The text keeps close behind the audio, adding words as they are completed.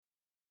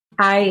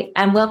Hi,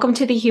 and welcome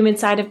to the Human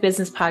Side of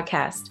Business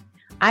podcast.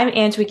 I'm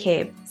Ange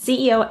McCabe,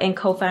 CEO and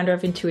co-founder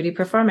of Intuitive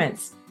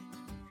Performance.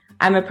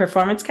 I'm a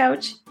performance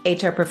coach,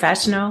 HR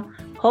professional,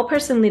 whole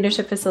person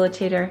leadership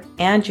facilitator,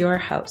 and your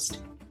host.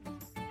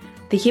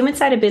 The Human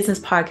Side of Business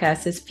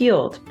podcast is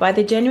fueled by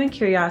the genuine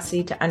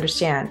curiosity to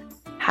understand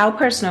how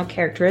personal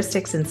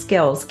characteristics and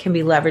skills can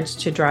be leveraged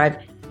to drive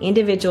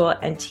individual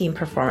and team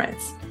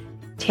performance,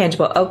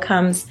 tangible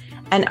outcomes,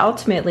 and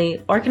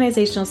ultimately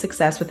organizational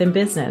success within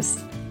business.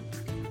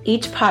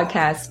 Each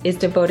podcast is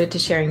devoted to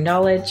sharing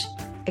knowledge,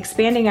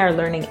 expanding our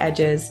learning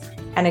edges,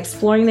 and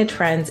exploring the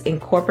trends in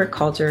corporate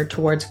culture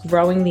towards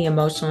growing the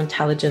emotional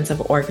intelligence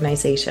of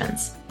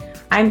organizations.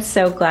 I'm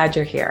so glad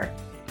you're here.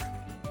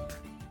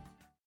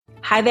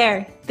 Hi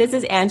there, this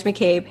is Ange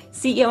McCabe,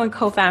 CEO and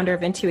co-founder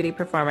of Intuitive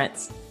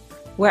Performance,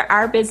 where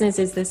our business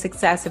is the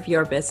success of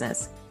your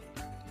business.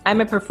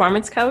 I'm a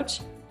performance coach,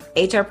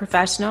 HR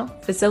professional,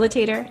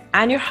 facilitator,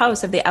 and your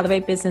host of the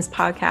Elevate Business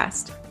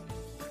podcast.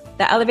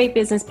 The Elevate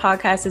Business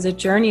podcast is a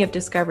journey of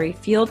discovery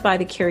fueled by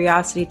the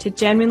curiosity to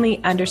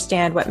genuinely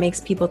understand what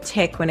makes people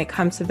tick when it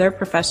comes to their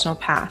professional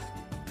path,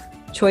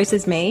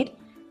 choices made,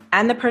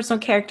 and the personal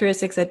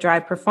characteristics that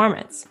drive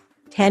performance,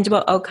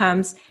 tangible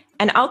outcomes,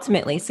 and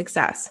ultimately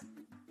success.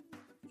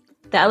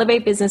 The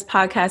Elevate Business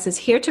podcast is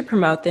here to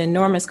promote the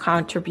enormous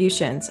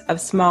contributions of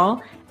small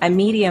and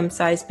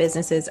medium-sized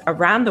businesses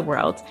around the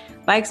world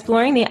by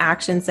exploring the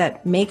actions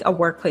that make a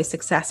workplace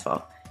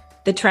successful,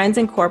 the trends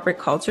in corporate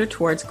culture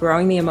towards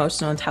growing the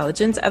emotional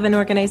intelligence of an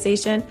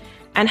organization,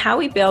 and how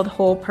we build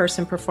whole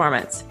person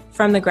performance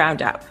from the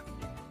ground up.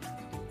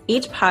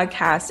 Each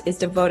podcast is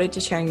devoted to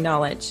sharing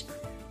knowledge,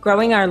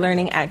 growing our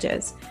learning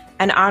edges,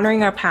 and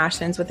honoring our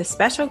passions with a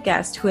special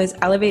guest who has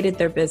elevated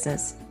their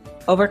business,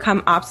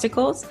 overcome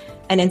obstacles,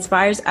 and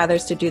inspires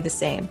others to do the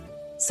same.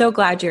 So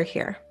glad you're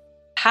here.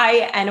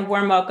 Hi, and a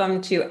warm welcome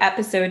to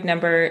episode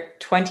number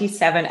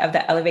 27 of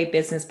the Elevate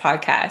Business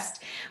podcast.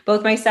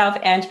 Both myself,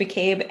 Ange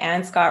McCabe,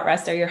 and Scott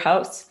Rust are your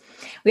hosts.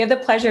 We have the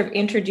pleasure of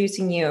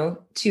introducing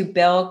you to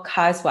Bill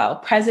Coswell,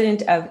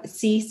 president of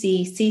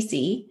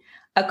CCCC,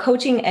 a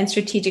coaching and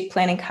strategic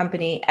planning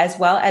company, as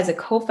well as a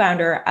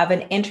co-founder of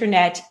an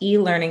internet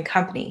e-learning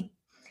company.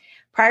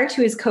 Prior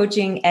to his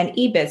coaching and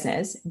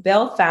e-business,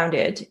 Bill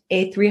founded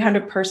a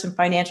 300-person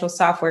financial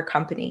software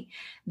company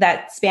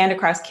that spanned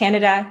across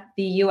Canada,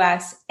 the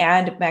US,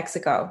 and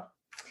Mexico.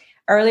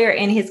 Earlier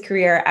in his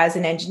career as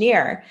an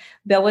engineer,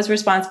 Bill was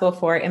responsible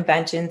for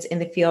inventions in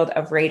the field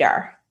of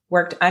radar,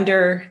 worked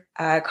under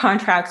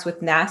contracts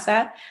with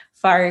NASA,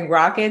 firing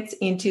rockets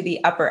into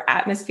the upper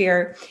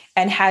atmosphere,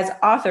 and has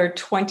authored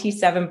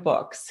 27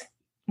 books.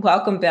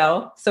 Welcome,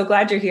 Bill. So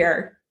glad you're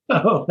here.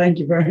 Oh, thank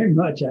you very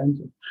much,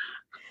 Andrew.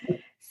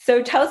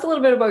 So tell us a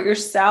little bit about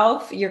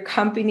yourself, your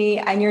company,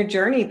 and your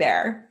journey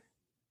there.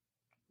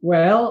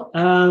 Well,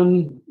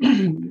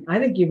 I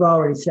think you've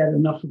already said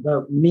enough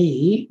about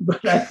me,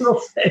 but I will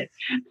say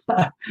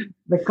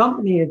the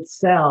company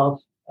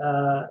itself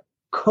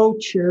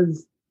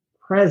coaches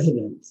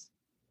presidents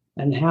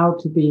and how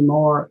to be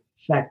more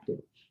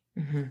effective.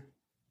 Mm-hmm.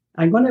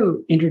 I'm going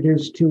to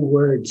introduce two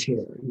words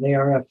here. They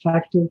are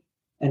effective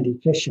and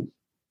efficient,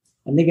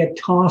 and they get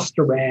tossed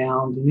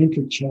around and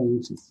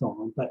interchanged and so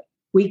on, but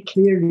we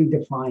clearly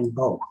define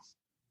both.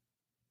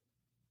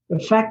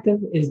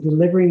 Effective is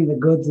delivering the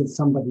goods that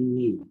somebody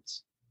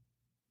needs.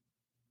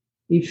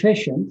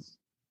 Efficient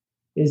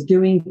is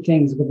doing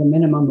things with a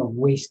minimum of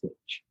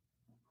wastage.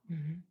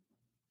 Mm-hmm.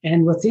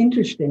 And what's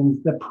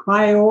interesting, the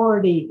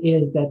priority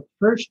is that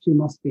first you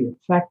must be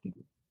effective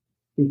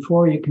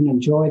before you can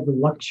enjoy the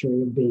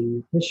luxury of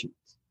being efficient.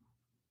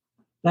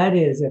 That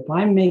is, if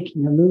I'm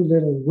making a new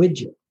little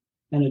widget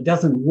and it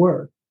doesn't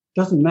work,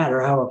 doesn't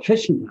matter how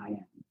efficient I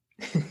am.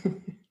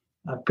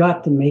 I've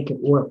got to make it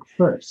work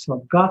first. So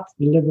I've got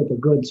to deliver the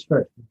goods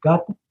first. I've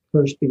got to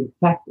first be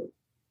effective.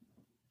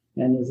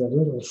 And as a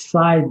little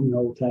side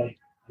note, I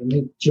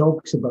make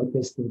jokes about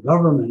this. The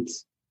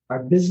governments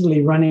are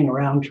busily running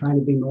around trying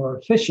to be more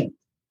efficient.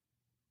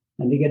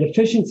 And they get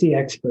efficiency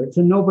experts,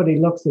 and nobody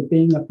looks at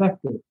being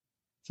effective.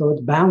 So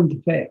it's bound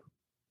to fail.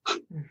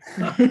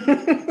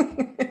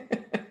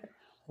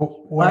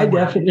 By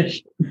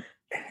definition.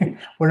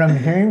 What I'm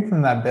hearing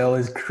from that, Bill,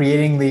 is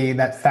creating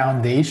that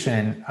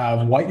foundation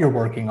of what you're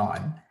working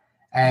on.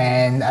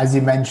 And as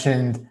you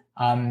mentioned,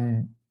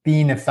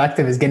 being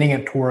effective is getting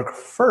it to work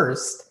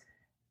first.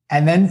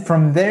 And then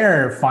from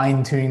there,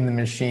 fine-tuning the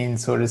machine,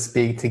 so to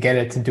speak, to get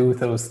it to do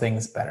those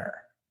things better.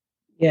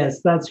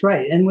 Yes, that's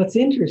right. And what's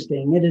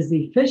interesting, it is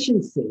the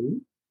efficiency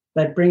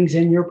that brings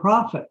in your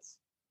profits.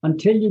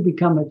 Until you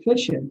become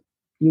efficient,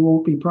 you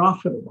won't be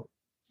profitable.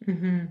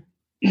 Mm-hmm.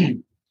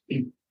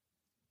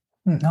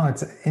 No,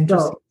 it's an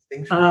interesting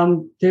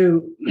distinction.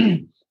 To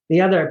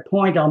the other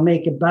point I'll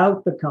make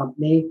about the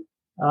company,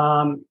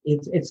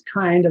 it's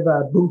kind of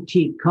a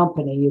boutique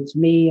company. It's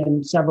me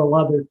and several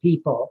other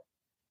people.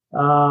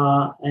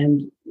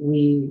 And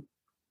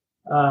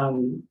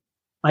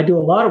I do a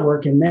lot of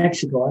work in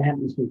Mexico. I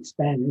happen to speak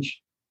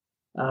Spanish,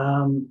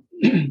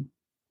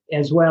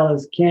 as well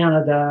as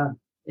Canada,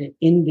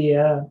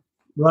 India,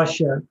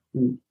 Russia,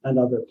 and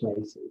other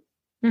places.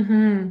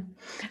 Mm-hmm.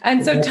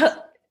 And so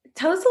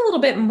tell us a little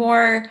bit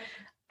more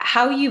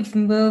how you've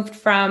moved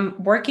from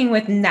working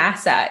with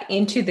NASA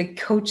into the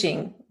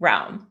coaching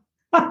realm.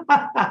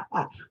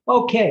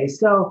 Okay,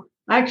 so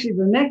actually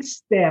the next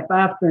step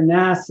after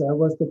NASA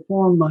was to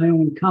form my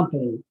own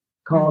company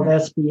called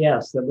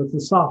SPS, that was a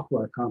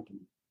software company.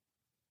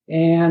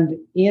 And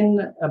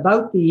in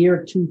about the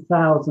year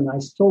 2000, I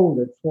sold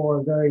it for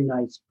a very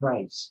nice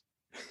price.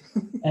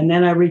 And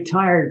then I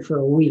retired for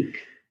a week.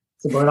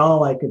 It's about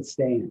all I could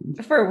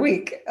stand. For a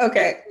week,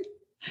 okay.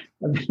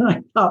 And then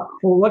I thought,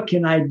 well, what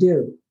can I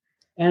do?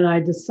 And I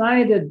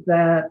decided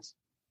that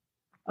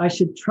I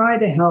should try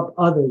to help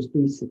others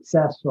be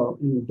successful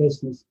in the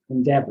business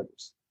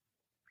endeavors.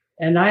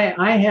 And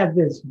I have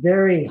this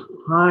very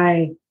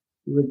high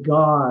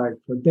regard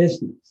for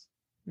business.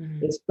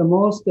 Mm-hmm. It's the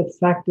most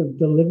effective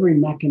delivery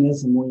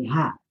mechanism we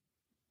have.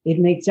 It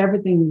makes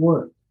everything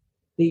work.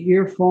 The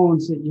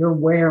earphones that you're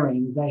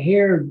wearing, the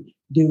hairdo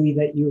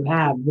that you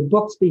have, the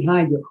books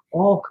behind you,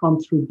 all come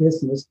through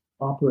business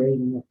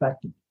operating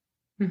effectively.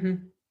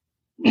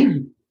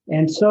 Mm-hmm.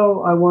 And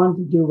so I wanted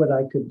to do what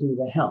I could do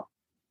to help.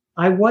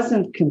 I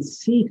wasn't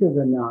conceited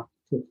enough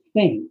to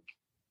think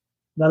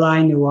that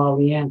I knew all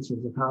the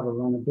answers of how to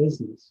run a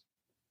business.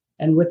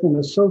 And with an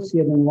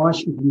associate in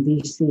Washington,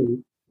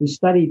 D.C., we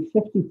studied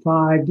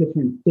 55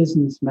 different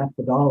business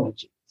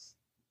methodologies.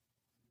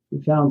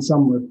 We found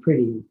some were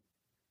pretty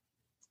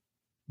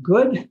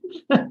good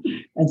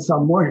and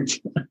some weren't.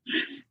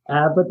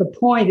 But the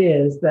point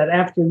is that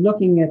after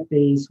looking at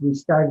these, we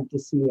started to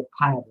see a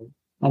pattern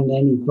and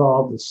then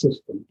evolved a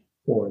system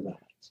for that.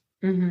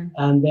 Mm-hmm.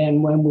 And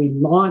then when we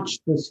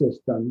launched the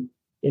system,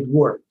 it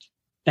worked.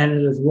 And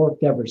it has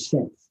worked ever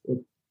since.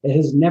 It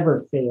has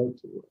never failed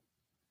to work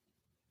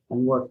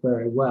and work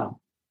very well.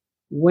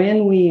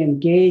 When we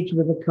engage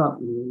with a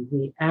company,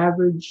 the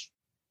average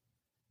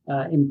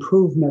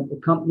improvement the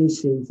company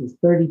sees is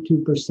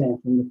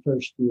 32% in the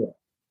first year.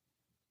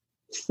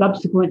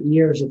 Subsequent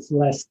years, it's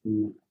less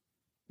than that.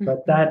 Mm-hmm.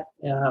 But that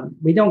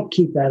we don't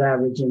keep that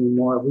average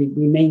anymore. We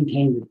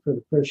maintained it for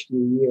the first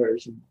few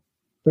years. And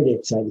pretty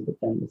excited, but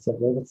then we said,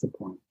 well, what's the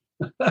point?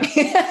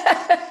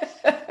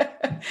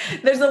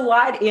 There's a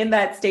lot in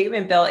that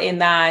statement, Bill, in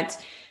that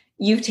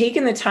you've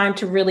taken the time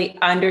to really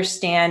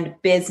understand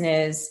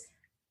business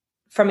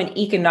from an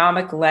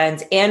economic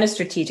lens and a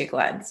strategic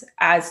lens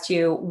as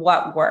to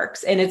what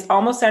works. And it's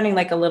almost sounding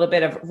like a little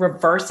bit of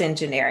reverse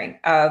engineering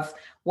of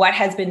what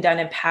has been done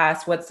in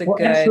past, what's the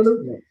good.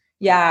 Absolutely.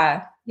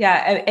 Yeah.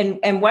 Yeah.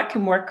 And what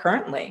can work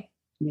currently.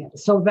 Yeah.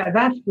 So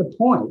that's the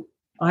point.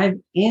 I've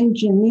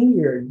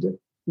engineered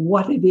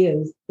what it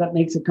is that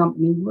makes a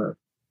company work.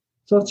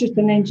 So it's just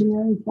an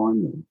engineering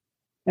formula,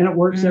 and it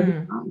works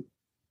every time.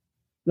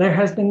 There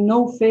has been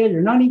no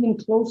failure, not even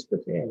close to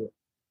failure.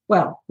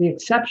 Well, the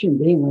exception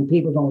being when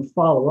people don't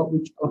follow what we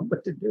tell them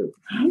what to do.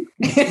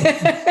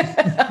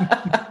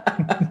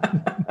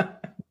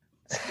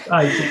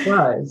 I'm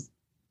surprised.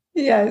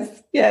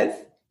 Yes,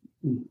 yes.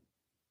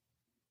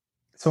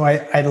 So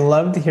I'd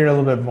love to hear a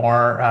little bit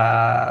more,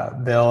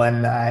 Bill,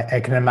 and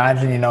I can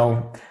imagine,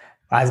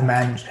 as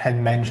Man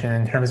had mentioned,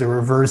 in terms of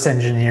reverse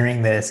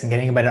engineering this and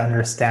getting a better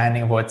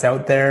understanding of what's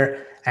out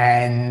there.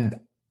 And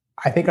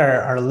I think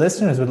our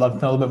listeners would love to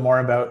know a little bit more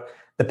about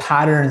the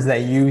patterns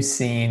that you've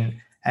seen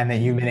and that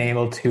you've been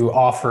able to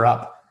offer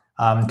up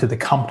to the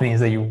companies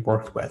that you've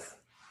worked with.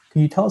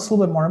 Can you tell us a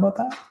little bit more about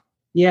that?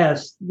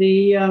 Yes.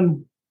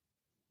 The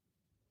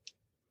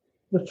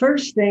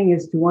first thing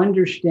is to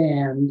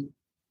understand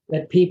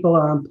that people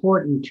are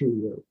important to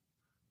you.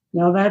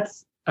 Now,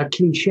 that's a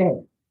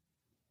cliche,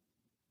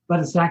 but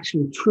it's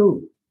actually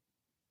true.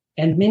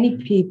 And many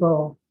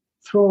people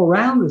throw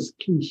around this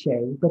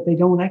cliche, but they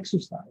don't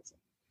exercise it.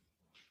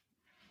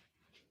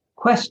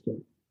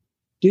 Question: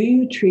 do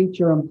you treat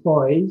your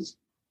employees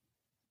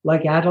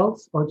like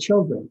adults or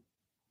children?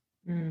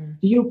 Do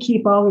you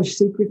keep all their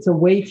secrets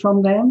away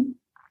from them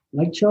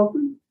like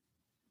children?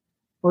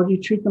 Or do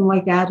you treat them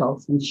like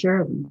adults and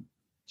share them?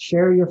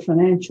 Share your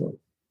financials,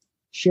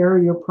 share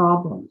your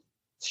problems,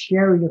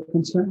 share your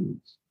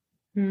concerns.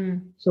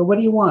 So what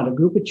do you want? A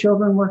group of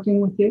children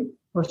working with you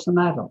or some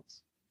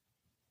adults?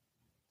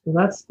 So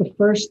that's the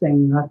first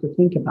thing you have to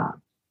think about.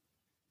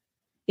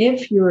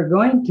 If you're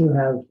going to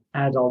have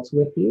adults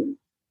with you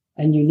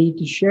and you need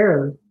to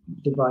share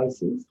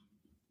devices,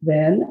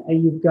 then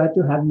you've got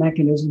to have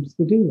mechanisms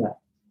to do that.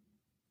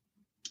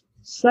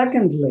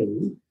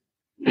 Secondly,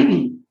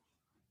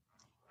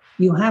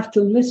 you have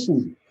to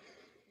listen.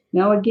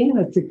 Now, again,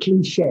 it's a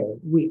cliche.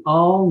 We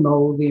all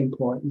know the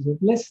importance of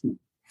listening.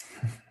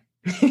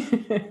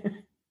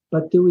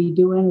 But do we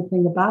do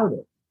anything about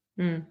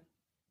it?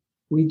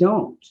 We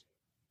don't.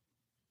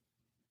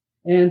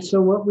 And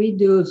so what we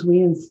do is we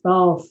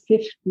install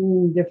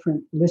 15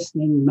 different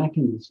listening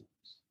mechanisms.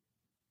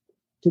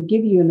 To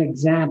give you an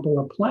example,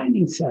 a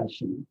planning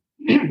session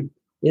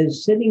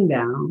is sitting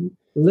down,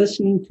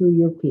 listening to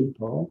your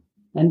people,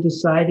 and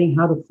deciding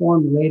how to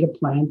formulate a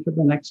plan for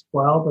the next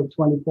 12 or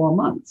 24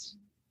 months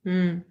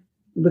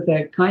with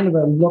a kind of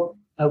a look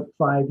out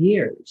 5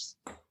 years.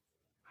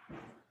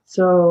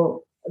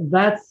 So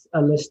that's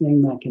a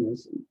listening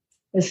mechanism.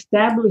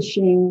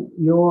 Establishing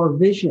your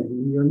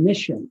vision, your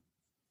mission.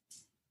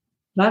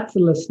 That's the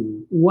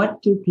listening.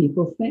 What do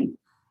people think?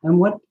 And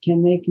what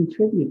can they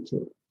contribute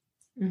to?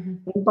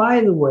 Mm-hmm. And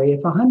by the way, if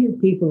 100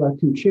 people are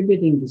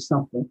contributing to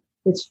something,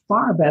 it's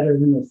far better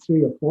than if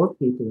 3 or 4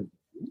 people are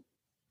doing it.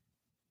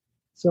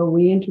 So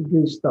we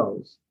introduce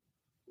those.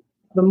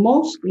 The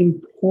most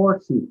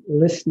important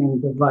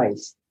listening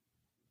device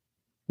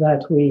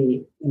that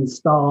we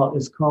install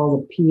is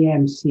called a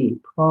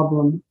PMC,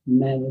 Problem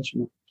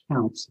Management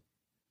Council.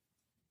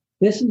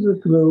 This is a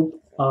group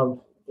of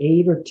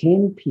 8 or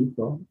 10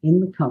 people in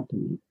the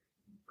company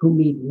who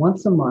meet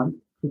once a month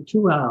for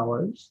 2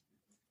 hours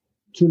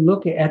to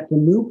look at the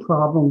new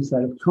problems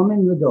that have come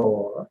in the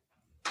door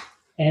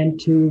and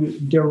to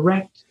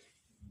direct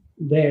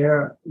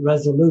their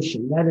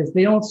resolution. That is,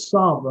 they don't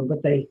solve them,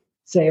 but they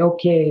say,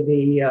 okay,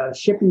 the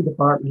shipping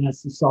department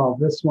has to solve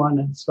this one,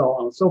 and so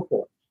on and so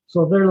forth.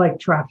 So they're like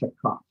traffic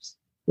cops.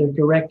 They're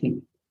directing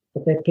it,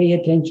 but they pay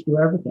attention to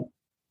everything.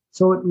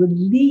 So it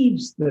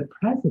relieves the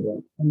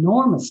president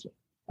enormously.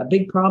 A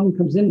big problem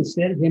comes in,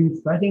 instead of him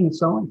fretting and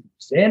so on,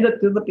 send it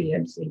to the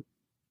PMC.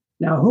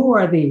 Now, who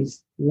are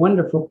these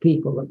wonderful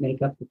people that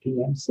make up the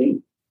PMC?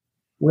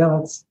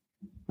 Well, it's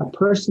a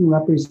person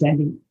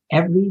representing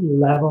every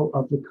level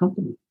of the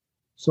company.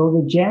 So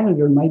the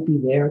janitor might be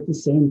there at the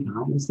same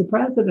time as the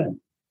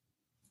president.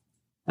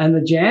 And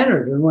the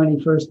janitor, when he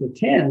first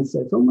attends,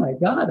 says, oh my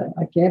God,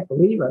 I can't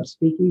believe I'm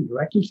speaking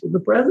directly to the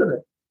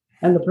president.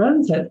 And the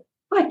president says,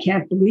 I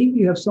can't believe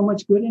you have so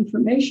much good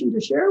information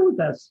to share with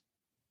us.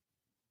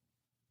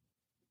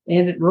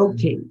 And it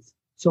rotates.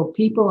 So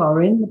people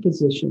are in the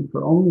position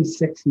for only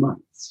 6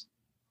 months.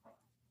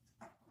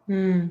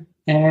 And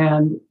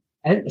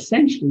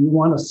essentially, you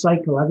want to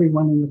cycle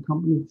everyone in the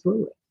company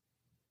through it.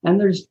 And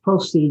there's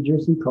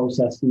procedures and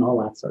process and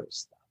all that sort of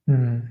stuff.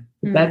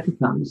 But that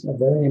becomes a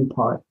very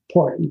important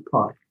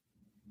part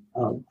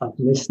of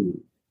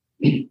listening.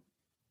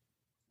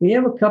 We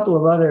have a couple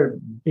of other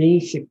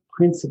basic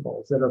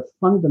principles that are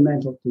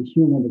fundamental to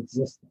human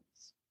existence.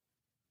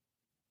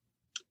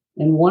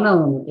 And one of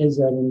them is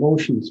that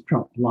emotions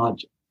trump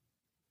logic,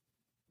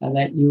 and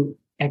that you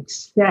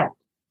accept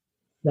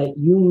that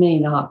you may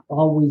not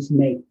always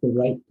make the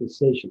right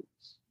decisions.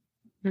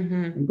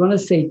 I'm going to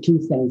say 2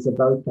 things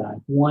about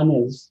that. One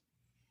is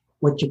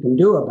what you can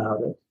do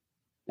about it,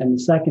 and the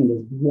second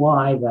is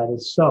why that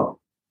is so.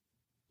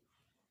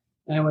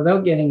 And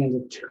without getting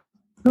into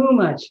too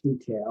much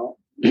detail,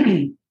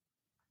 the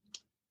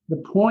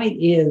point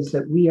is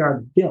that we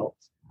are built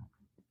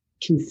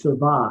to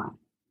survive.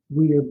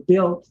 We are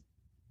built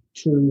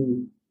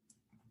to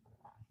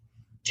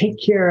take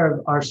care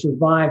of our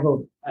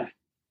survival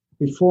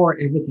before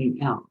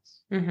everything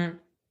else.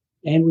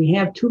 And we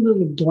have 2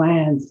 little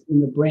glands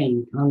in the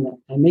brain called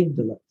the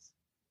amygdalas.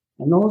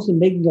 And those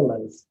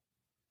amygdalas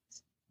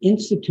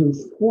institute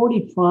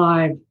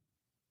 45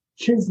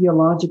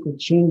 physiological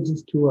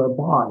changes to our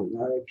body.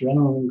 Our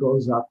adrenaline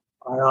goes up,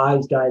 our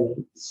eyes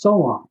dilate,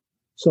 so on,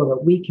 so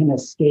that we can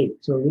escape,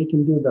 so we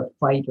can do the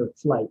fight or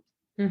flight.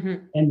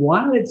 And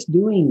while it's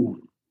doing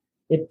that,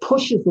 it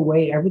pushes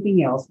away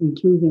everything else,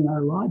 including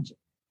our logic.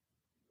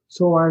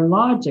 So our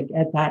logic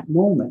at that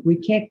moment, we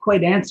can't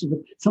quite answer.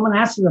 Someone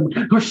asks them,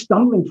 we're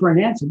stumbling for an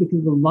answer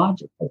because the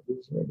logic has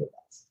deserted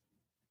us.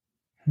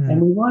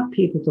 And we want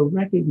people to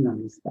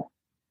recognize that.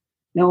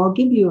 Now, I'll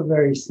give you a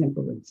very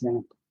simple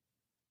example.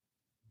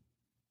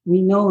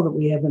 We know that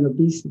we have an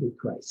obesity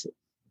crisis.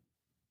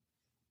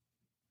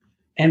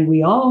 And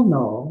we all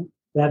know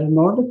that in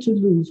order to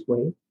lose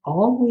weight,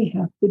 all we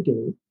have to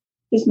do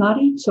is not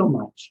eat so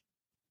much.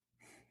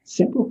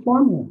 Simple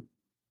formula.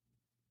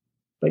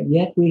 But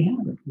yet we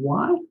have it.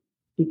 Why?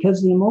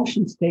 Because the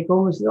emotions take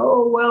over. Say,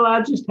 oh, well,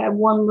 I'll just have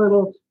one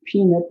little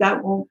peanut.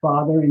 That won't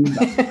bother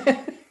anybody.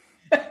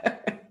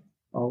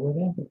 Or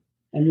whatever.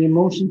 And the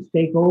emotions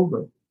take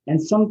over.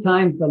 And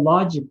sometimes the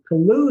logic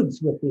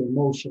colludes with the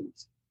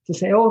emotions to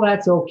say, oh,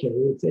 that's okay.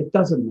 It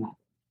doesn't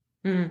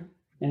matter.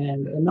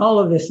 And all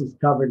of this is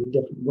covered in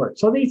different words.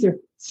 So these are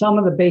some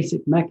of the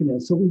basic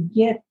mechanisms. So we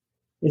get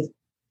is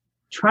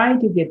try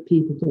to get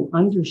people to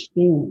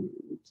understand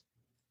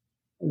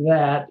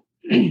that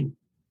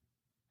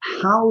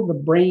how the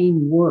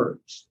brain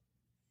works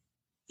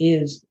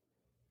is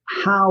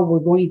how we're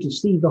going to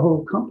see the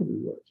whole company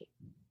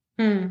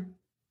working.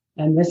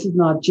 And this is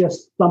not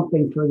just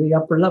something for the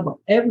upper level.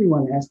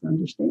 Everyone has to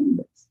understand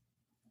this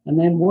and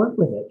then work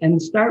with it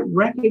and start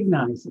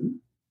recognizing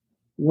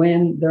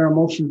when their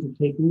emotions are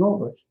taking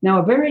over.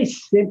 Now, a very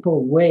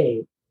simple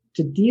way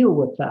to deal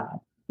with that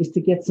is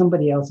to get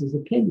somebody else's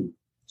opinion.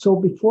 So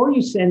before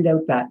you send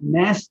out that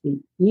nasty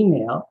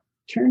email,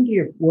 turn to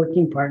your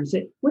working partner and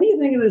say, what do you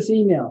think of this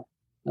email?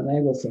 And they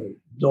will say,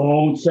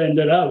 don't send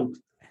it out.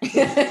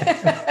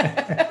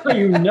 Are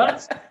you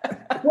nuts?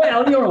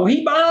 Well,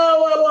 he blah,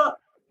 blah, blah.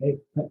 Hey,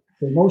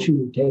 the emotion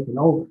you've taken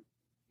over.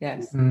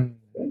 Yes.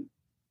 Okay.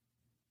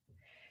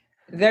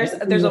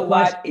 There's a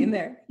lot in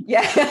there.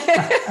 Yeah.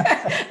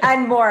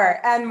 and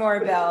more,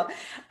 Bill.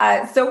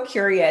 So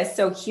curious.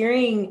 So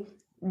hearing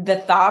the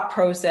thought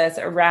process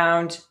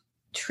around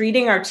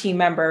treating our team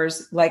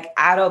members like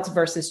adults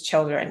versus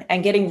children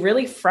and getting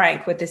really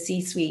frank with the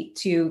C-suite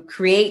to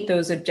create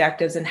those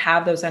objectives and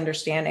have those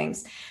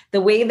understandings. The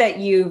way that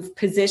you've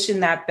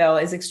positioned that, Bill,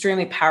 is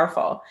extremely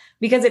powerful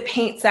because it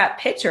paints that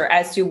picture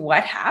as to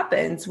what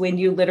happens when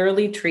you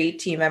literally treat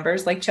team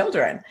members like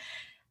children.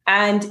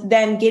 And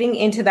then getting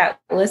into that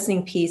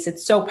listening piece,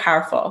 it's so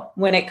powerful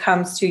when it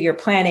comes to your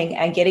planning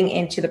and getting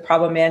into the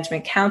problem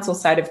management council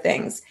side of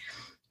things.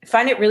 I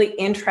find it really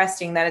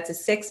interesting that it's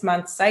a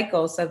 6-month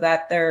cycle so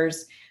that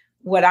there's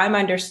what I'm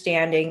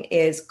understanding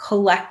is a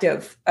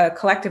collective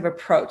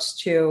approach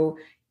to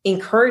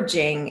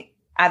encouraging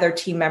other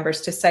team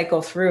members to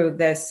cycle through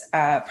this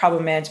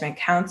problem management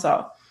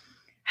council.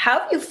 How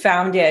have you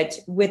found it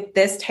with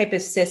this type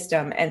of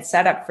system and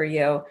setup for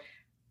you,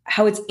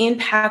 how it's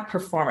impact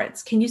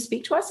performance? Can you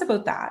speak to us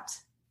about that?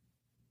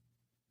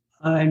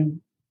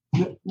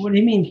 What do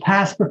you mean,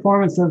 past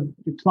performance of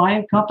the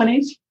client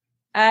companies?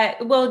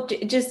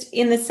 Just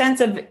in the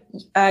sense of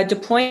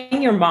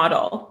deploying your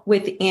model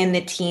within the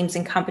teams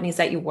and companies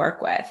that you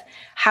work with,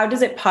 how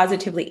does it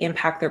positively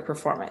impact their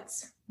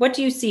performance? What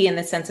do you see in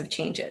the sense of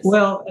changes?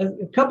 Well,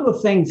 a couple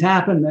of things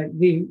happen.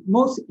 The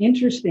most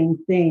interesting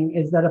thing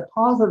is that a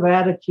positive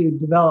attitude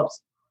develops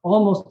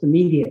almost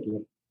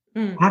immediately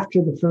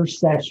after the first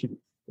session,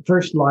 the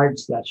first large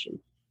session.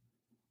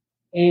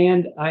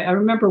 And I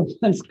remember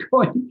once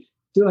going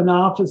to an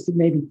office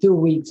maybe 2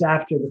 weeks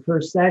after the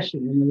first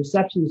session, and the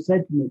receptionist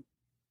said to me,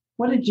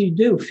 "What did you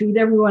do? Feed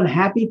everyone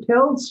happy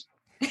pills?"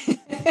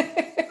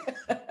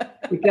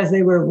 Because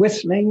they were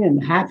whistling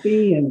and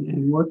happy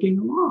and working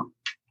along.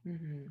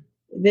 Mm-hmm.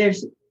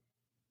 There's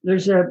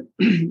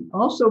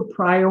also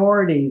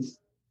priorities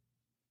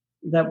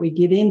that we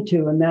get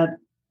into, and that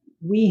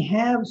we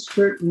have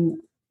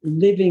certain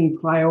living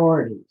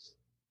priorities.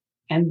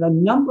 And the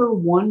number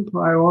one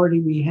priority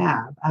we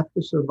have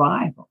after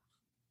survival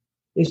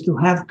is to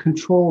have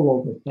control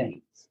over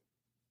things.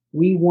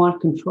 We want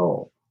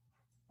control.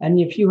 And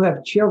if you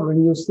have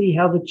children, you'll see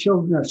how the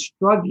children are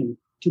struggling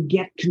to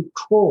get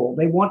control.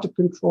 They want to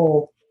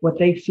control what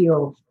they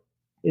feel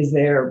is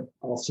their,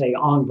 I'll say,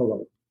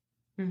 envelope.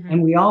 Mm-hmm.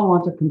 And we all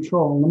want to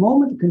control. And the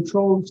moment the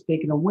control is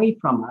taken away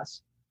from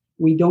us,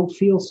 we don't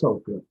feel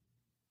so good.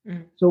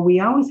 Mm-hmm. So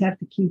we always have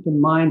to keep in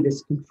mind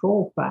this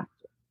control factor.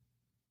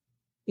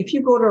 If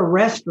you go to a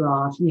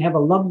restaurant and you have a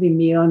lovely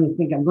meal and you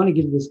think, I'm going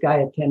to give this guy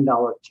a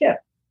 $10 tip,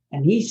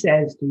 and he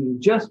says to you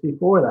just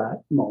before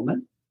that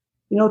moment,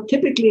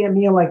 typically a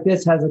meal like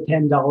this has a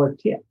 $10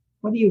 tip.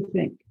 What do you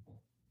think?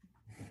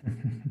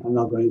 I'm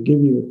not going to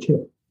give you a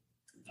tip.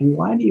 And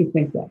why do you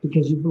think that?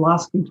 Because you've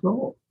lost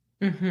control.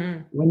 Mm-hmm.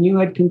 When you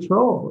had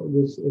control, it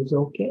was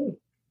okay.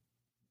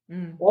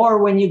 Mm. Or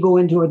when you go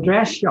into a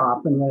dress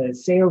shop and the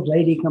sales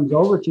lady comes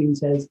over to you and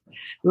says,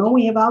 well,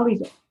 we have all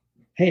these.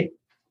 Hey,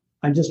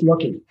 I'm just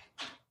looking.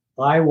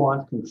 I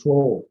want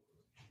control.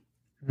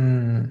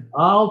 Mm.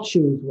 I'll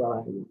choose what I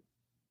want.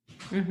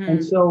 Mm-hmm.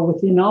 And so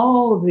within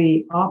all of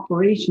the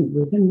operations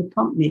within the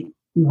company,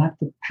 you have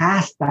to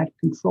pass that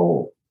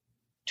control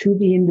to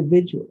the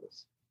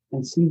individuals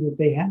and see that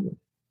they have it.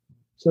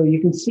 So you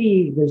can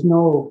see there's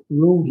no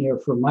room here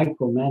for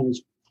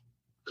micromanagement.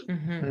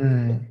 Mm-hmm.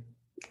 Mm.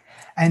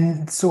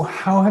 And so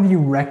how have you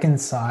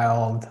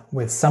reconciled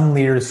with some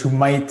leaders who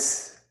might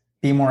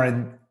be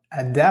more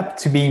adept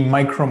to being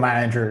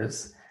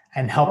micromanagers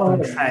and help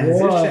them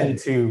transition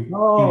to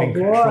giving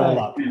control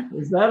up?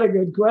 Is that a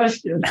good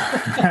question?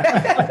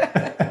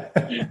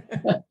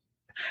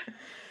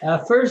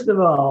 First of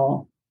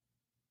all,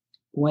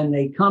 when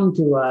they come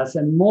to us,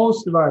 and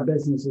most of our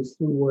business is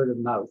through word of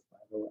mouth, by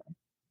the way.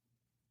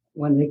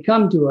 When they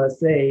come to us,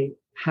 they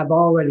have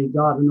already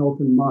got an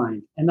open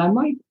mind. And I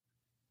might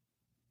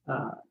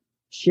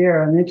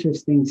share an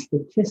interesting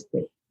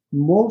statistic.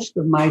 Most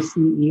of my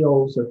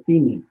CEOs are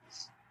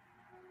females.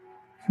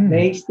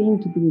 They seem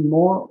to be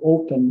more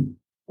open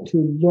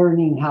to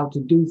learning how to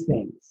do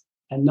things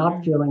and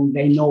not feeling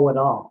they know it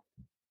all.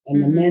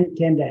 And the men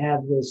tend to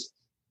have this,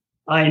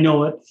 I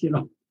know it,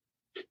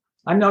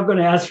 I'm not going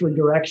to ask for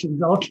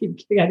directions. I'll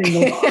keep getting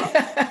them off.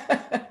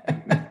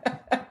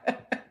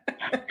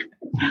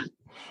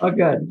 Oh,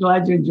 good.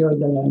 Glad you enjoyed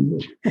that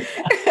answer.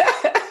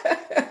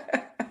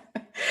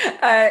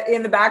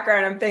 In the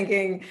background, I'm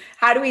thinking,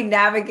 how do we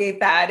navigate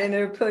that in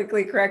a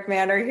politically correct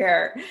manner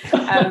here?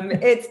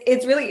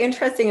 It's really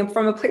interesting. And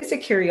from a place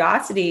of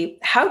curiosity,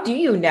 how do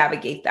you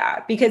navigate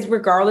that? Because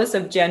regardless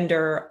of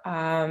gender,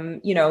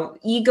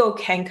 ego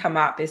can come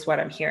up, is what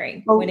I'm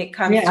hearing when it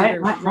comes to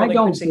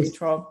relinquishing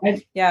control.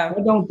 I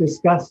don't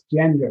discuss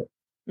gender.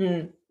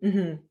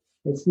 Mm-hmm.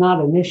 It's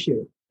not an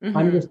issue. Mm-hmm.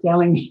 I'm just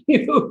telling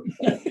you.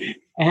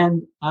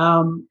 And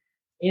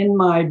in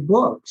my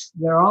books,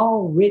 they're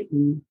all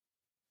written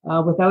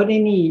without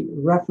any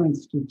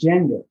reference to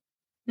gender.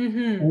 Mm-hmm.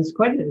 And it's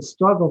quite a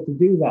struggle to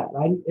do that.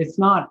 It's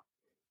not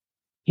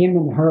him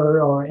and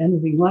her or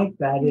anything like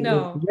that.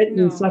 It's written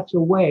in such a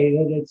way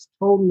that it's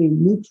totally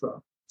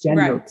neutral,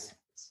 gender.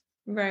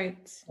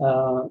 Right.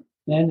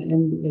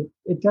 And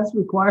it does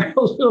require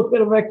a little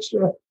bit of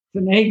extra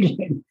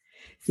finagling.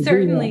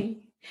 Certainly.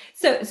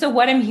 So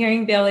what I'm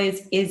hearing, Bill,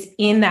 is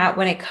in that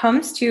when it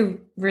comes to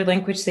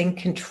relinquishing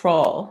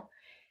control,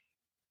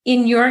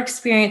 in your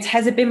experience,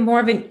 has it been more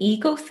of an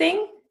ego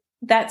thing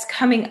that's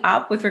coming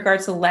up with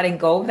regards to letting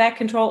go of that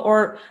control,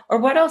 or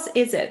what else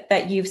is it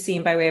that you've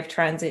seen by way of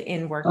transit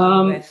in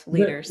working with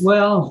leaders?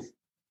 That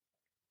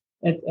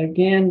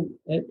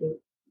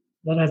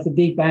has a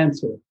deep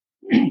answer.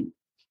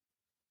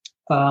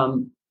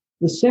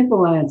 The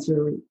simple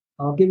answer,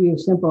 I'll give you a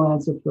simple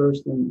answer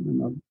first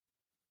and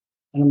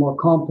a more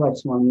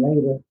complex one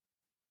later.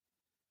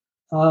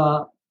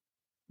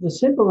 The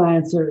simple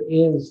answer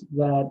is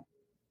that,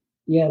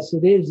 yes,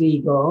 it is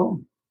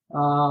ego,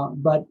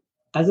 but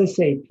as I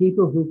say,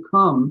 people who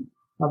come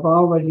have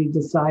already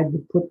decided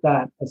to put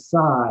that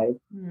aside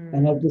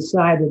and have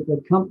decided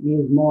the company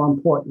is more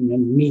important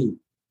than me.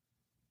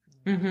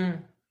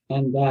 Mm-hmm.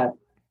 And that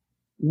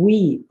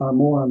we are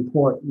more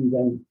important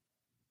than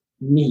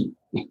me.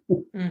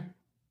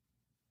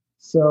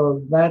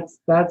 So that's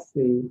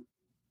the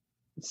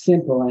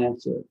simple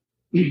answer.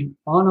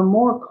 On a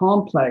more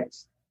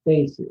complex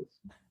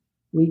basis,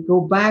 we go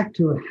back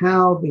to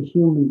how the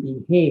human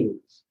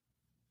behaves.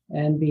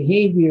 And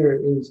behavior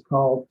is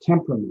called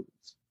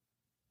temperaments.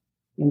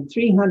 In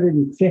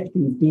 350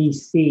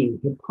 BC,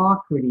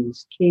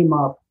 Hippocrates came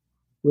up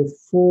with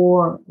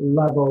 4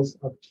 levels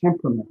of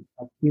temperament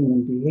of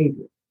human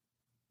behavior.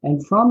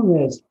 And from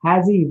this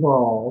has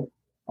evolved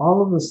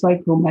all of the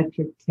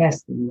psychometric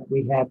testing that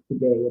we have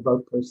today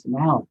about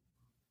personality.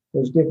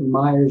 There's different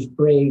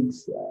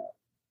Myers-Briggs,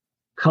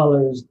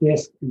 colors,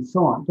 disc, and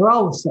so on. They're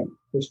all the same.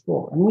 There's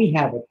 4, and we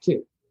have it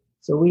too.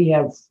 So we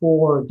have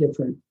 4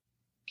 different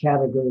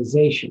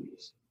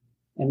categorizations.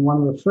 And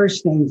one of the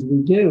first things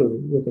we do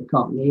with the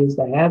company is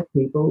to have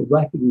people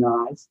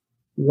recognize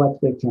what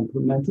their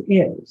temperament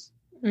is.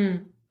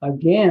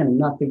 Again,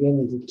 not to get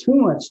into too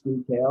much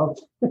detail,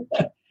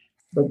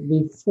 but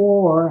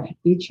before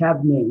each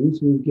have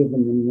names, we've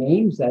given them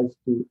names, as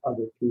do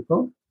other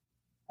people.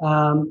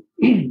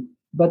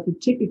 But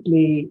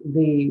typically,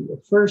 the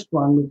first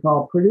one we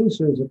call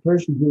producer is a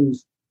person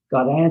who's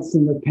got ants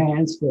in their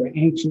pants, they're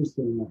anxious,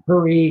 they're in a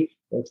hurry,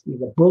 they're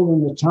the bull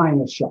in the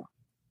china shop.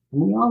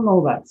 And we all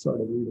know that sort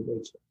of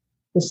individual.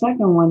 The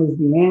second one is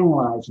the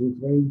analyzer, who's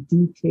very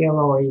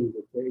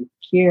detail-oriented, very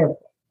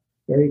careful,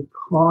 very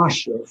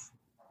cautious,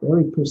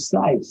 very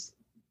precise.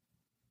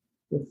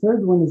 The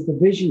third one is the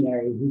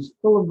visionary, who's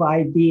full of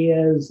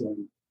ideas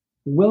and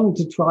willing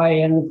to try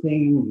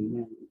anything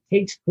and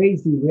takes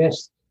crazy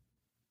risks.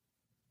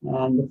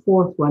 And the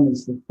fourth one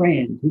is the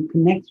friend, who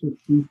connects with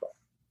people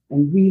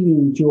and really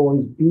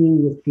enjoys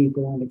being with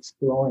people and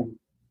exploring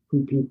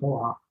who people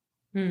are.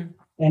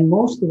 And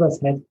most of us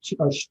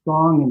are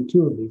strong in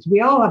 2 of these. We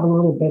all have a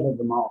little bit of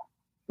them all,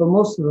 but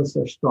most of us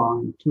are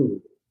strong in 2 of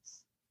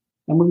these.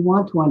 And we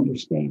want to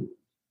understand.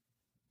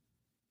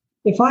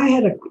 If I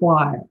had a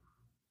choir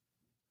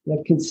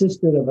that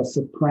consisted of a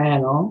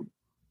soprano,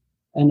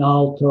 an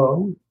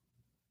alto,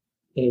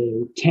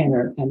 a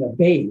tenor, and a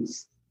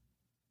bass,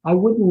 I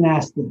wouldn't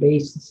ask the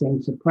bass to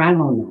sing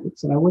soprano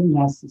notes, and I wouldn't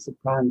ask the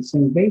soprano to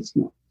sing bass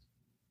notes.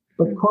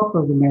 But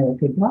corporate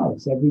America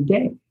does every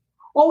day.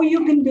 Oh,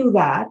 you can do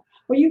that.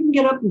 Or you can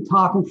get up and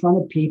talk in front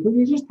of people.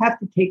 You just have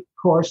to take a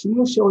course and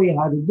we'll show you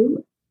how to do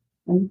it.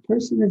 And the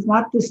person is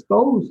not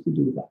disposed to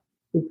do that.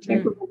 The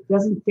temperament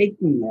doesn't take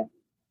them there.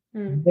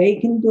 They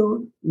can do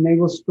it and they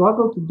will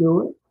struggle to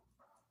do it,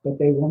 but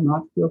they will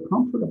not feel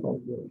comfortable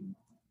doing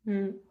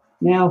it.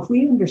 Now, if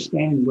we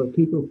understand where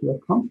people feel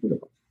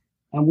comfortable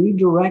and we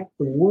direct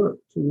the work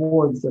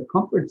towards their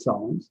comfort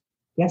zones,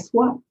 guess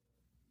what?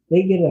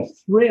 They get a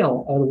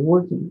thrill out of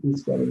working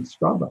instead of a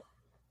struggle.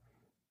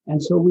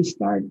 And so we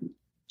start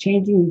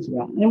changing these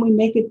around, and we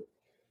make it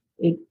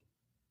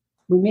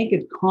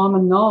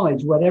common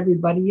knowledge what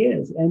everybody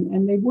is,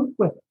 and they work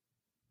with it.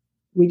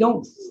 We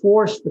don't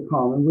force the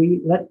common. We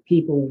let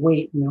people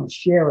wait,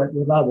 share it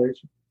with others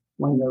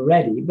when they're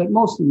ready. But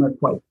most of them are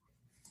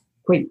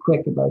quite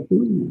quick about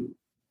doing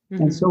that.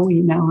 And so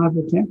we now have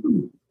the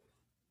temperament.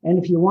 And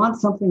if you want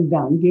something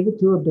done, give it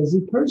to a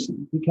busy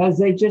person because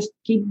they just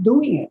keep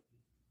doing it.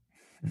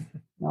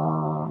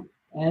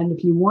 And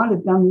if you want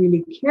it done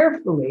really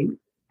carefully,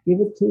 give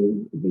it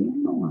to the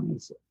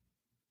analyzer.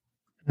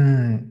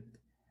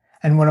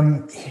 And what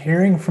I'm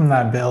hearing from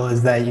that, Bill,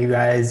 is that you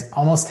guys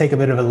almost take a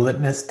bit of a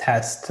litmus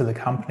test to the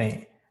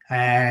company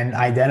and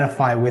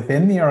identify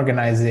within the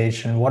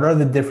organization what are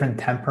the different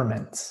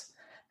temperaments,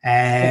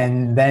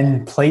 and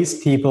then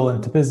place people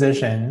into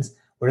positions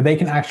where they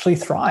can actually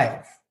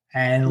thrive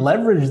and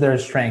leverage their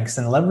strengths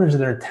and leverage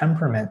their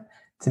temperament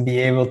to be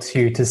able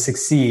to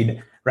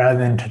succeed, rather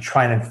than to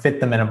try and fit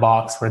them in a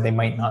box where they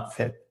might not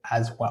fit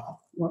as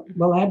well.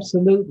 Well,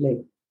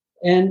 absolutely.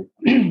 And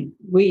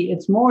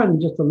it's more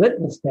than just a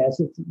litmus test.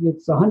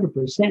 It's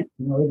 100%.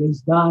 It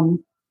is done,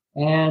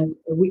 and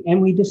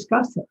we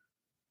discuss it.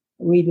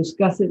 We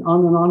discuss it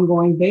on an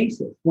ongoing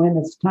basis. When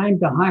it's time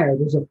to hire,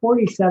 there's a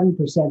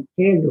 47%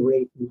 failure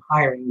rate in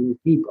hiring new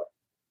people.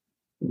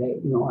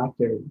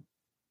 After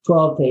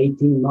 12 to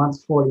 18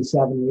 months,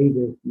 47 are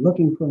either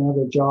looking for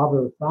another job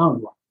or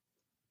found one.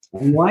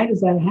 And why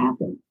does that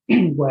happen?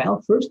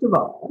 Well, first of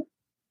all,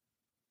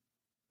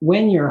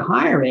 when you're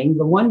hiring,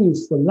 the one you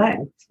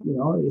select,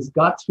 is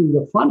got through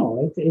the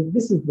funnel.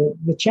 This is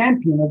the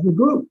champion of the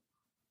group.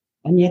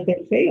 And yet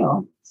they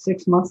fail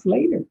 6 months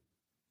later.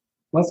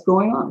 What's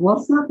going on? Well,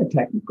 it's not the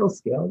technical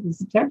skill, it's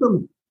the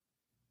temperament.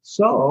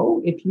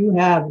 So if you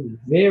have a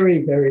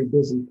very, very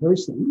busy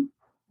person,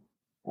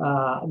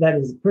 that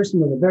is a person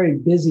with a very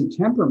busy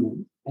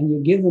temperament, and you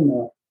give them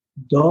a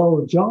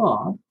dull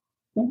job,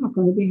 they're not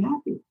going to be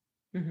happy.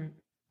 Mm-hmm.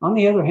 On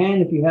the other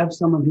hand, if you have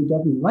someone who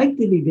doesn't like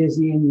to be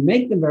busy and you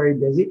make them very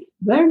busy,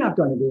 they're not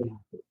going to be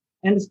happy.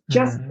 And it's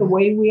just the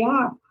way we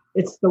are.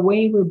 It's the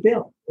way we're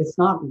built. It's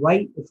not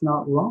right. It's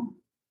not wrong.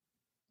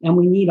 And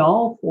we need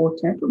all four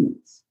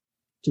temperaments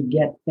to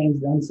get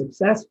things done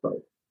successfully.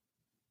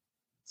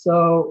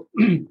 So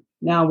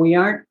now we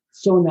aren't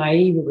so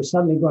naive that we're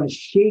suddenly going to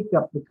shake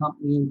up the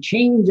company and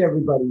change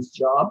everybody's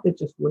job. That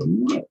just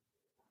wouldn't work.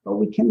 But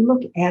we can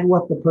look at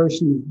what the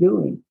person is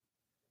doing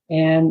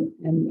and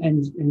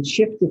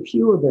shift a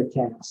few of their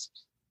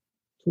tasks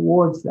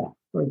towards that.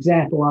 For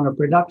example, on a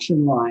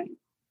production line,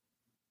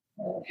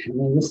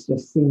 this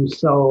just seems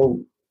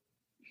so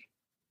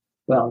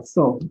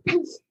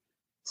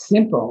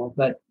simple,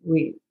 but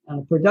on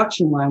a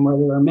production line where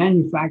they were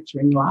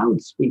manufacturing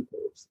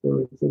loudspeakers, there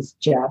was this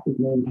chap, his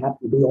name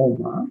happened to be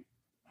Omar,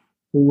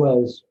 who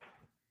was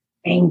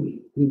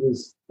angry. He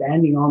was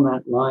standing on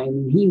that line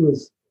and he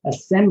was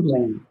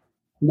assembling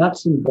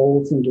nuts and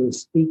bolts into a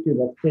speaker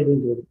that fit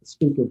into the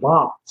speaker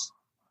box.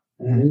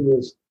 And he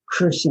was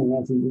cursing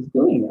as he was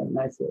doing it. And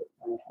I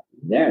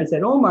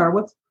said, Omar,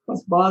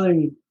 what's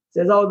bothering you? He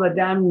says, oh, the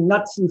damn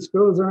nuts and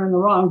screws are in the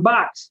wrong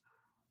box.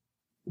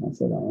 And I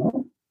said,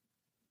 oh.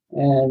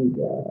 And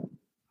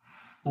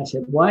I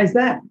said, why is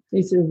that?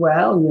 He said,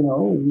 well,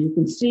 you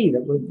can see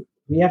that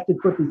we have to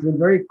put these in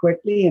very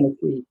quickly. And if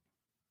we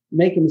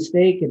make a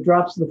mistake, it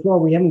drops to the floor.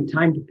 We haven't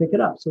time to pick it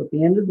up. So at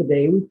the end of the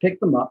day, we pick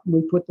them up and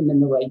we put them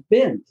in the right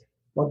bins.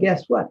 Well,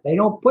 guess what? They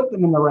don't put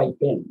them in the right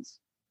bins.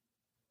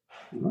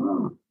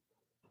 Oh.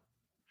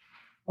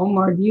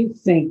 Omar, do you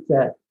think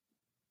that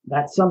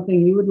that's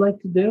something you would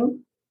like to do?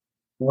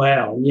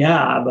 Well,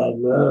 yeah, but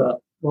well,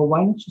 why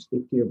don't you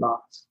speak to your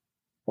boss?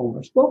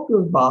 Omar spoke to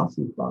his boss,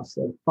 and his boss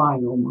said,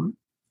 fine, Omar,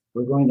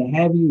 we're going to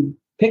have you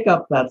pick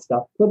up that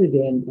stuff, put it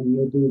in, and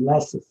you'll do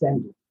less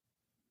assembly.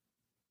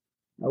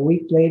 A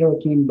week later,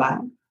 it came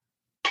back.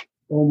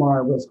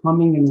 Omar was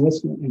humming and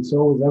whistling, and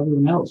so was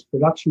everyone else.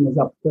 Production was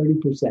up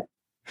 30%.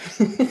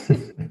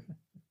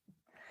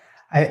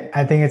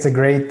 I think it's a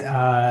great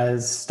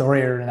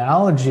story or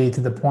analogy to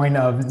the point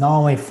of not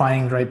only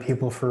finding the right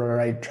people for the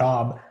right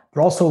job,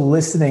 but also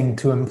listening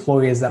to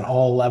employees at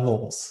all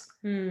levels.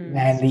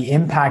 And the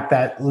impact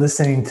that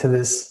listening to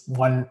this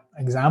one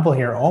example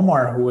here,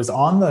 Omar, who was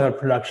on the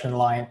production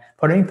line,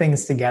 putting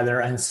things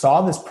together and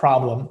saw this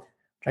problem.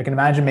 I can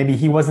imagine maybe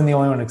he wasn't the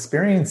only one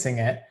experiencing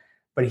it,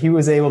 but he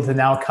was able to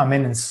now come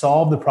in and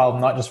solve the problem,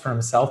 not just for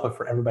himself, but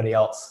for everybody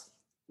else.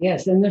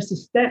 Yes, and there's a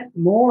step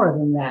more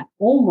than that.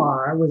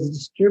 Omar was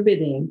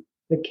distributing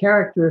the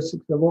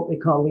characteristics of what we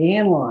call the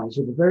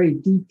analyzer, the very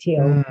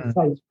detailed,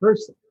 precise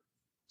person.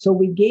 So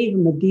we gave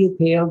him a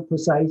detailed,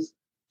 precise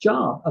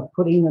job of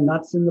putting the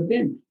nuts in the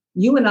bin.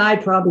 You and I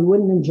probably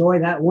wouldn't enjoy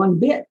that one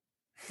bit,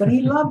 but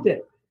he loved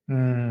it.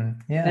 And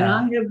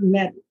I have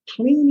met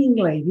cleaning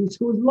ladies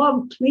who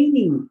love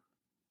cleaning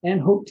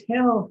and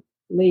hotel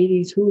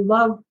ladies who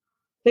love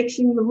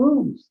fixing the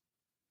rooms.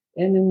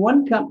 And in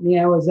one company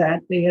I was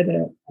at, they had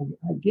a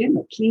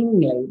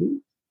cleaning lady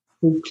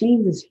who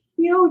cleaned this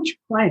huge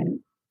plant,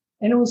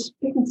 and it was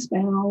spick and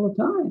span all the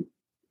time.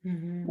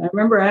 I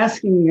remember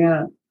asking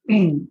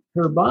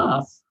her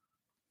boss,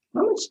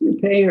 how much do you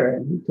pay her?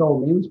 And he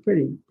told me it was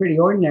pretty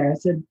ordinary. I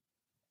said,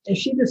 if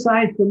she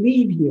decides to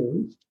leave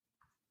you,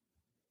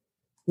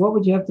 what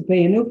would you have to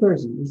pay a new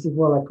person? He said,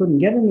 well, I couldn't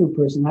get a new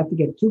person. I have to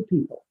get two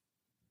people.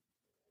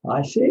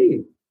 I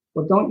see.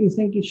 Well, don't you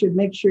think you should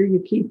make sure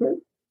you keep her?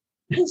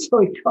 And so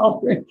he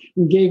called her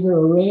and gave her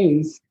a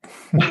raise.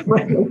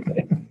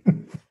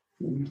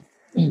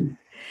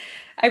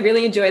 I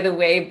really enjoy the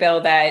way,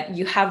 Bill, that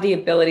you have the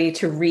ability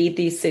to read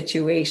these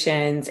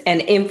situations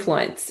and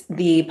influence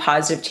the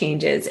positive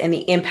changes and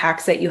the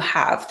impacts that you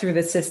have through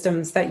the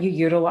systems that you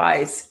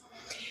utilize.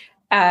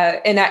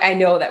 And I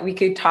know that we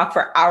could talk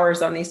for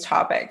hours on these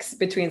topics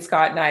between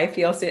Scott and I.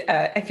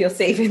 I feel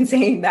safe in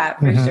saying that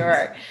for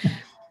sure.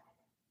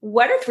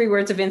 What are 3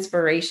 words of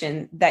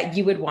inspiration that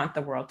you would want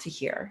the world to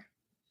hear?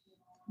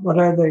 What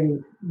are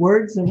the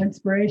words of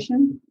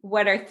inspiration?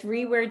 What are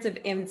 3 words of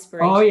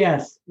inspiration? Oh,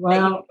 yes. Well,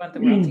 that you would want the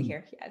world to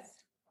hear? Yes.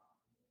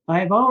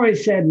 I've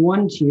always said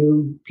one to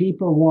you,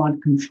 people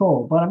want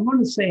control, but I'm going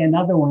to say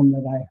another one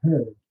that I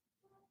heard.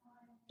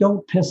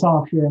 Don't piss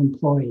off your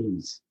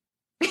employees.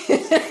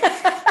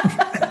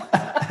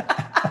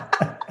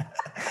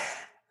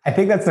 I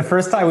think that's the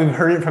first time we've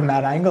heard it from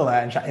that angle,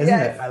 isn't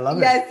it? I love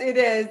it. Yes, it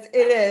is.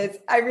 It is.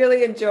 I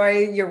really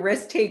enjoy your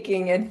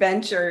risk-taking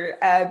adventure,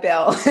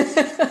 Bill.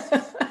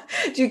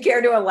 Do you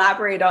care to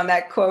elaborate on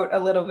that quote a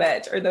little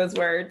bit or those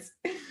words?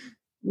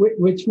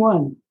 Which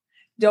one?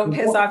 Don't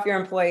piss off your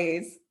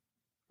employees.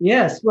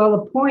 Yes. Well,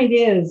 the point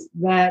is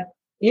that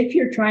if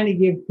you're trying to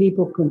give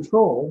people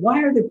control,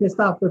 why are they pissed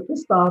off? They're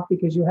pissed off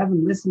because you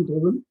haven't listened to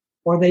them,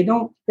 or they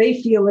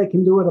feel they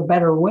can do it a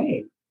better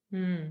way.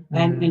 Mm-hmm.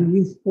 And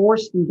you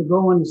force them to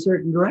go in a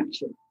certain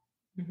direction.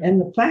 Mm-hmm.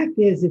 And the fact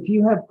is, if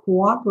you have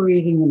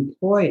cooperating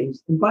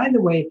employees, and by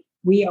the way,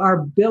 we are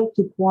built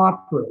to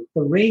cooperate.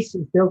 The race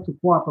is built to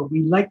cooperate.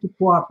 We like to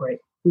cooperate.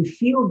 We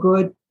feel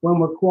good when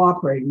we're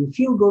cooperating. We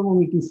feel good when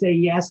we can say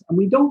yes, and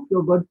we don't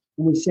feel good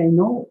when we say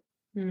no.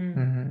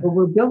 Mm-hmm. But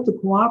we're built to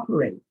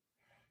cooperate.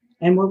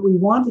 And what we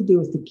want to do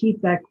is to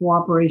keep that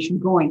cooperation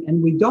going.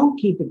 And we don't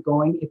keep it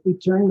going if we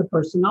turn the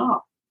person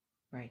off.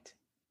 Right.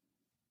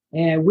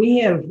 And we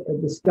have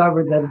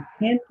discovered that a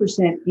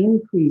 10%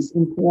 increase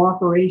in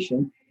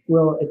cooperation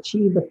will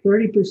achieve a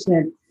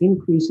 30%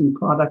 increase in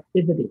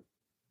productivity.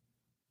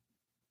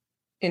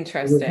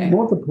 Interesting. There's a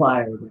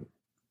multiplier.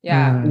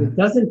 Yeah. And it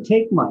doesn't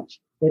take much.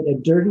 A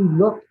dirty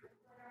look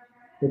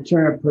will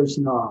turn a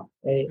person off.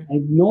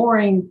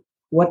 Ignoring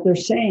what they're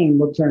saying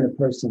will turn a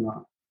person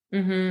off.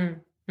 Mm-hmm.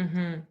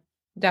 Mm-hmm.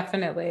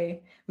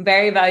 Definitely.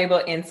 Very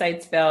valuable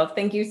insights, Bill.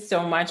 Thank you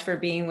so much for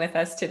being with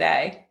us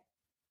today.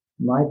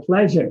 My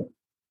pleasure.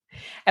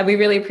 And we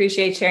really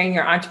appreciate sharing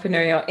your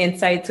entrepreneurial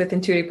insights with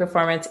Intuitive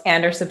Performance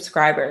and our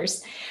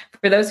subscribers.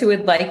 For those who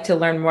would like to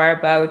learn more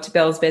about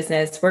Bill's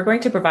business, we're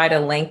going to provide a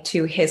link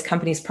to his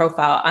company's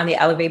profile on the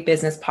Elevate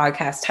Business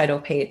podcast title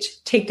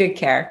page. Take good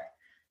care.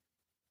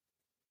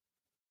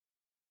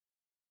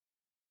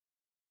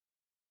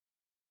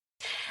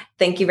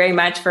 Thank you very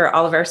much for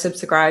all of our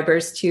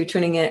subscribers to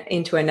tuning in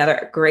into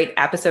another great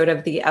episode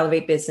of the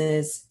Elevate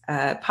Business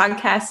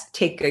podcast.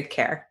 Take good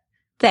care.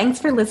 Thanks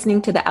for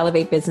listening to the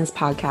Elevate Business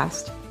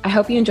podcast. I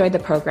hope you enjoyed the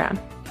program.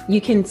 You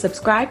can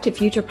subscribe to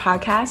future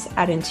podcasts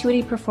at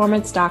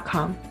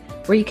intuitiveperformance.com,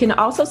 where you can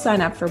also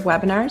sign up for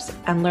webinars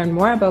and learn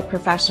more about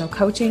professional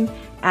coaching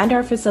and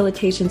our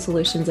facilitation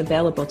solutions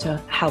available to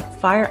help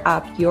fire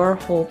up your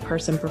whole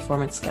person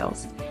performance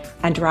skills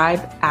and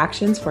drive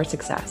actions for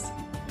success.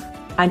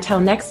 Until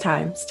next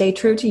time, stay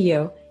true to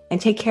you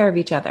and take care of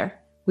each other.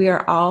 We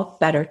are all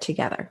better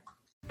together.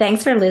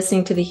 Thanks for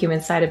listening to the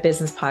Human Side of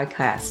Business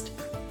podcast.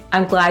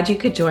 I'm glad you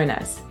could join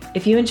us.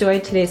 If you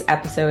enjoyed today's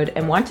episode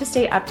and want to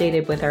stay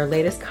updated with our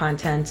latest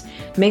content,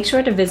 make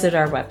sure to visit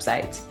our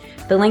website.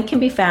 The link can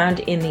be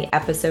found in the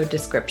episode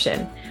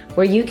description,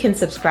 where you can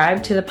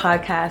subscribe to the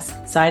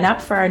podcast, sign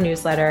up for our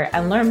newsletter,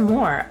 and learn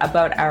more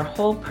about our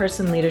whole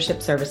person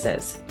leadership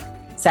services.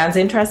 Sounds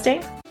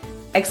interesting?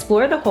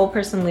 Explore the Whole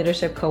Person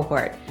Leadership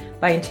Cohort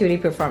by Intuitive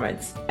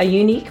Performance, a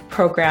unique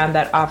program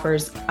that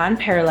offers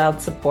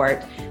unparalleled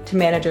support to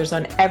managers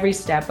on every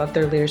step of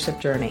their leadership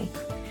journey.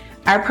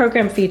 Our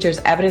program features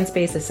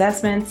evidence-based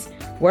assessments,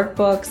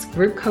 workbooks,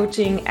 group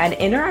coaching, and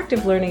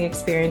interactive learning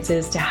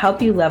experiences to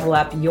help you level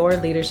up your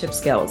leadership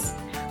skills.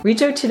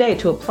 Reach out today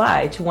to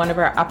apply to one of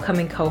our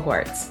upcoming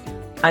cohorts.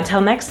 Until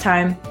next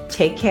time,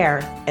 take care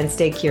and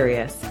stay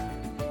curious.